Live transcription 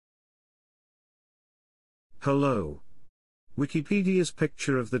Hello. Wikipedia's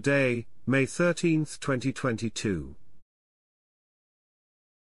picture of the day, May 13, 2022.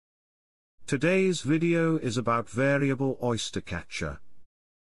 Today's video is about variable oystercatcher.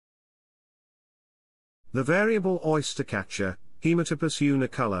 The variable oystercatcher, Haematopus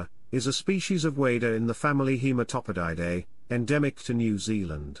unicolor, is a species of wader in the family Haematopodidae, endemic to New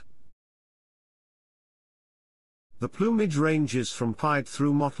Zealand. The plumage ranges from pied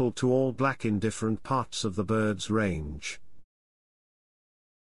through mottled to all black in different parts of the bird's range.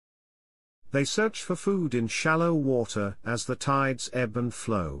 They search for food in shallow water as the tides ebb and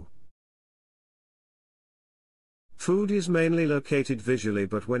flow. Food is mainly located visually,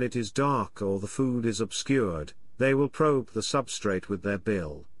 but when it is dark or the food is obscured, they will probe the substrate with their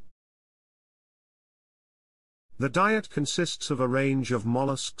bill. The diet consists of a range of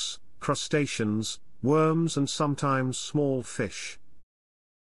molluscs, crustaceans, worms and sometimes small fish.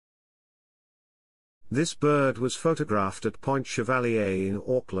 This bird was photographed at Point Chevalier in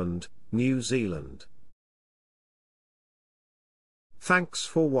Auckland, New Zealand. Thanks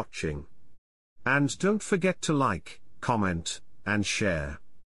for watching. And don't forget to like, comment, and share.